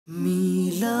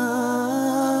Milad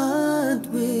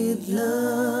with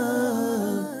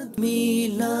love, Milad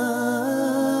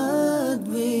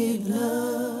with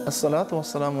love. As-salatu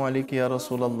was-salamu alayka ya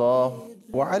Rasulallah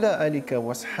wa ala alika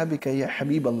wa ashabika ya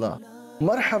Habiballah.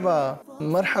 Marhaba,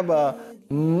 marhaba,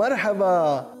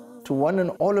 marhaba to one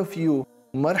and all of you.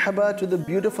 Marhaba to the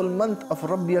beautiful month of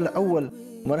Rabi al-Awwal.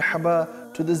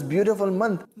 Marhaba to this beautiful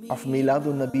month of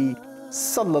Miladun Nabi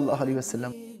Sallallahu Alaihi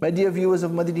Wasallam. My dear viewers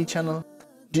of Madani Channel,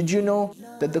 did you know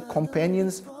that the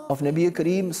companions of Nabi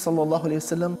Kareem Sallallahu Alaihi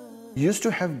Wasallam used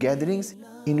to have gatherings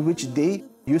in which they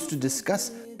used to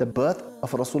discuss the birth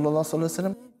of Rasulullah Sallallahu Alaihi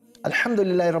Wasallam?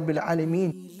 Alhamdulillah Rabbil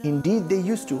Alameen. Indeed they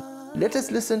used to. Let us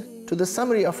listen to the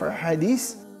summary of our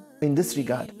hadith in this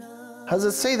regard.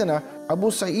 Hazrat Sayyidina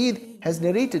Abu Sa'id has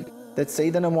narrated that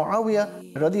Sayyidina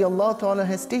Muawiyah radiyallahu ta'ala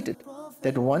has stated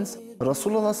that once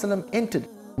Rasulullah Sallallahu entered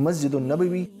Masjidun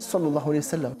Nabawi Sallallahu Alaihi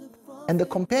Wasallam, and the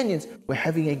companions were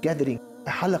having a gathering, a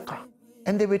halaqah,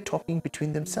 and they were talking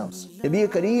between themselves. Nabi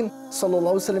Kareem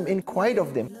Sallallahu Alaihi Wasallam inquired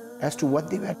of them as to what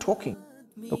they were talking.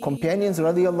 The companions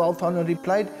radiyallahu ta'ala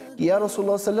replied, Ya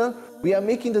Rasulullah Sallallahu, we are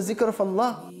making the zikr of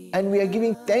Allah and we are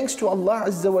giving thanks to Allah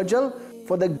Azza wa Jal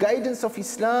for the guidance of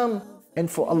Islam and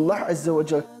for Allah Azza wa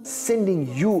Jal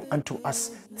sending you unto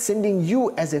us, sending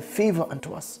you as a favor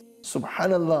unto us.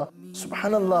 Subhanallah,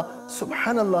 Subhanallah,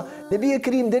 Subhanallah. Nabi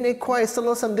Kareem then inquires,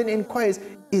 Sallallahu Alaihi Wasallam then inquires,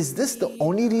 is this the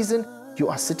only reason you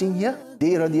are sitting here?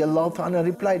 They radiyallahu ta'ala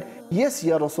replied, yes,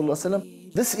 Ya Rasulullah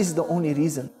Sallallahu, this is the only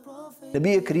reason.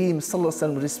 Nabi Kareem Sallallahu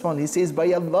Alaihi Wasallam responds, he says,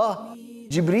 by Allah,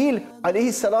 Jibreel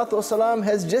alayhi salatu wasalam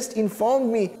has just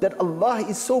informed me that Allah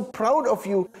is so proud of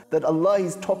you that Allah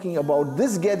is talking about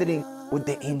this gathering with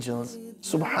the angels.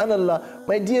 Subhanallah.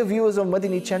 My dear viewers of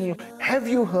Madani Channel, have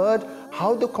you heard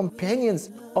how the companions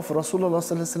of Rasulullah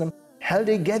Sallallahu Alaihi Wasallam held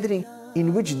a gathering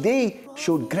in which they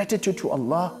showed gratitude to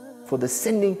Allah for the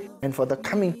sending and for the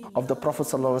coming of the Prophet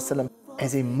Sallallahu Alaihi Wasallam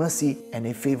as a mercy and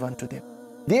a favor unto them?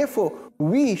 Therefore,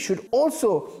 we should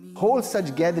also hold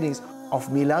such gatherings of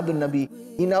Miladun Nabi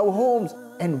in our homes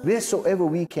and wheresoever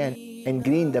we can, and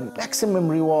gain the maximum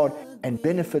reward and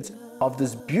benefits of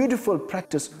this beautiful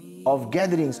practice of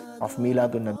gatherings of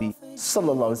Miladun Nabi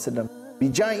Sallallahu Alaihi Wasallam.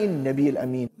 Bija'in Nabi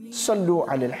al-Amin. Sallu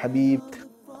ala al-Habib.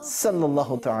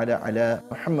 Sallallahu ta'ala ala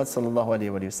Muhammad Sallallahu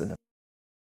Alaihi Wasallam.